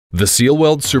The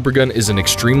Sealweld Supergun is an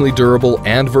extremely durable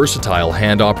and versatile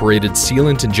hand-operated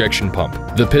sealant injection pump.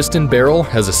 The piston barrel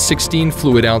has a 16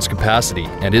 fluid ounce capacity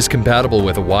and is compatible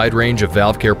with a wide range of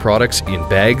valve care products in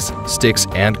bags, sticks,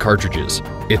 and cartridges.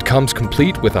 It comes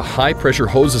complete with a high-pressure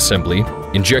hose assembly,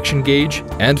 injection gauge,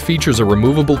 and features a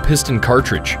removable piston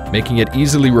cartridge, making it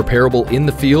easily repairable in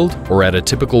the field or at a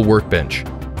typical workbench.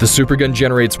 The Supergun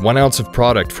generates 1 ounce of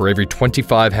product for every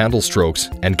 25 handle strokes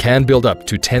and can build up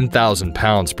to 10,000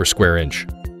 pounds per square inch.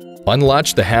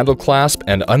 Unlatch the handle clasp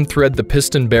and unthread the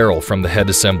piston barrel from the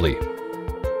head assembly.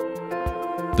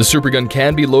 The Supergun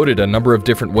can be loaded a number of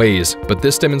different ways, but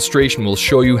this demonstration will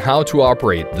show you how to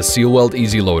operate the Sealweld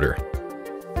Easy Loader.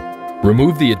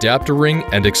 Remove the adapter ring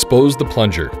and expose the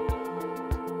plunger.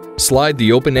 Slide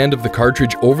the open end of the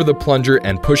cartridge over the plunger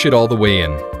and push it all the way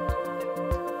in.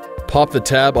 Pop the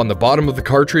tab on the bottom of the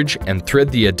cartridge and thread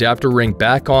the adapter ring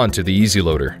back onto the Easy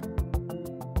Loader.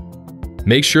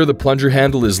 Make sure the plunger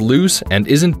handle is loose and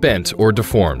isn't bent or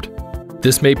deformed.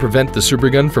 This may prevent the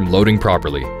Supergun from loading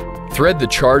properly. Thread the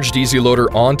charged Easy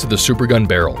Loader onto the Supergun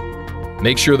barrel.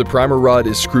 Make sure the primer rod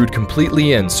is screwed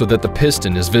completely in so that the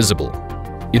piston is visible.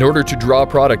 In order to draw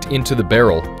product into the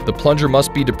barrel, the plunger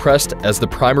must be depressed as the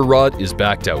primer rod is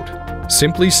backed out.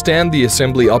 Simply stand the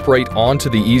assembly upright onto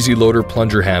the Easy Loader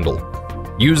plunger handle.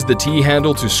 Use the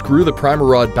T-handle to screw the primer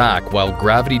rod back while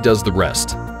gravity does the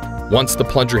rest. Once the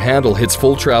plunger handle hits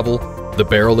full travel, the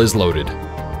barrel is loaded.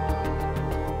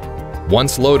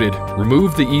 Once loaded,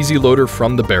 remove the Easy Loader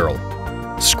from the barrel.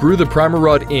 Screw the primer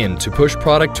rod in to push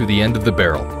product to the end of the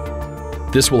barrel.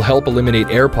 This will help eliminate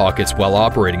air pockets while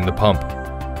operating the pump.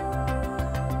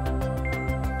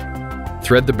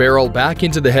 Thread the barrel back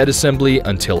into the head assembly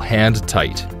until hand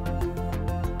tight.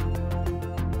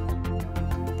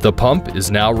 The pump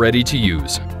is now ready to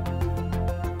use.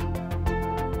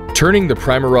 Turning the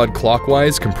primer rod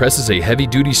clockwise compresses a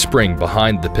heavy-duty spring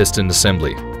behind the piston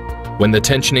assembly. When the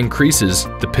tension increases,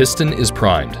 the piston is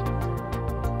primed.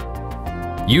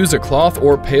 Use a cloth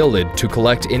or pail lid to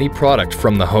collect any product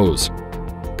from the hose.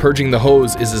 Purging the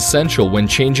hose is essential when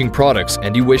changing products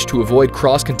and you wish to avoid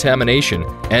cross-contamination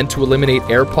and to eliminate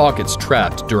air pockets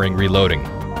trapped during reloading.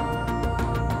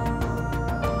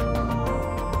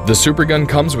 The Supergun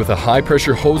comes with a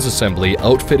high-pressure hose assembly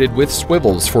outfitted with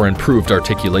swivels for improved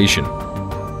articulation.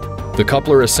 The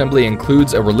coupler assembly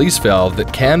includes a release valve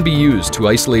that can be used to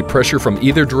isolate pressure from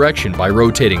either direction by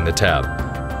rotating the tab.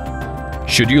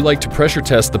 Should you like to pressure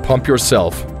test the pump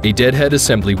yourself, a deadhead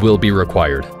assembly will be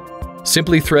required.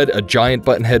 Simply thread a giant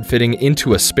button head fitting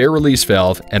into a spare release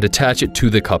valve and attach it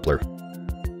to the coupler.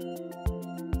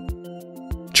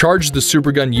 Charge the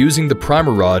Supergun using the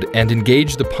primer rod and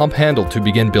engage the pump handle to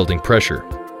begin building pressure.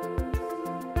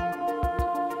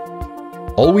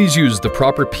 Always use the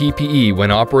proper PPE when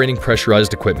operating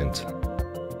pressurized equipment.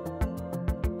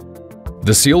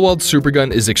 The Sealweld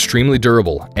Supergun is extremely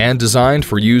durable and designed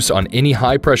for use on any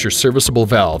high-pressure serviceable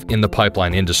valve in the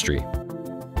pipeline industry.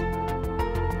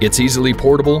 It's easily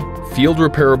portable, field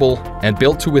repairable, and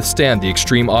built to withstand the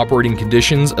extreme operating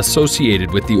conditions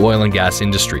associated with the oil and gas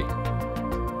industry.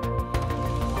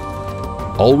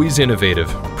 Always innovative,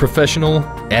 professional,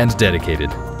 and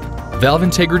dedicated. Valve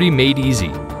integrity made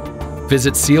easy.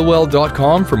 Visit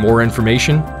sealweld.com for more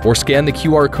information or scan the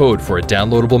QR code for a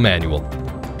downloadable manual.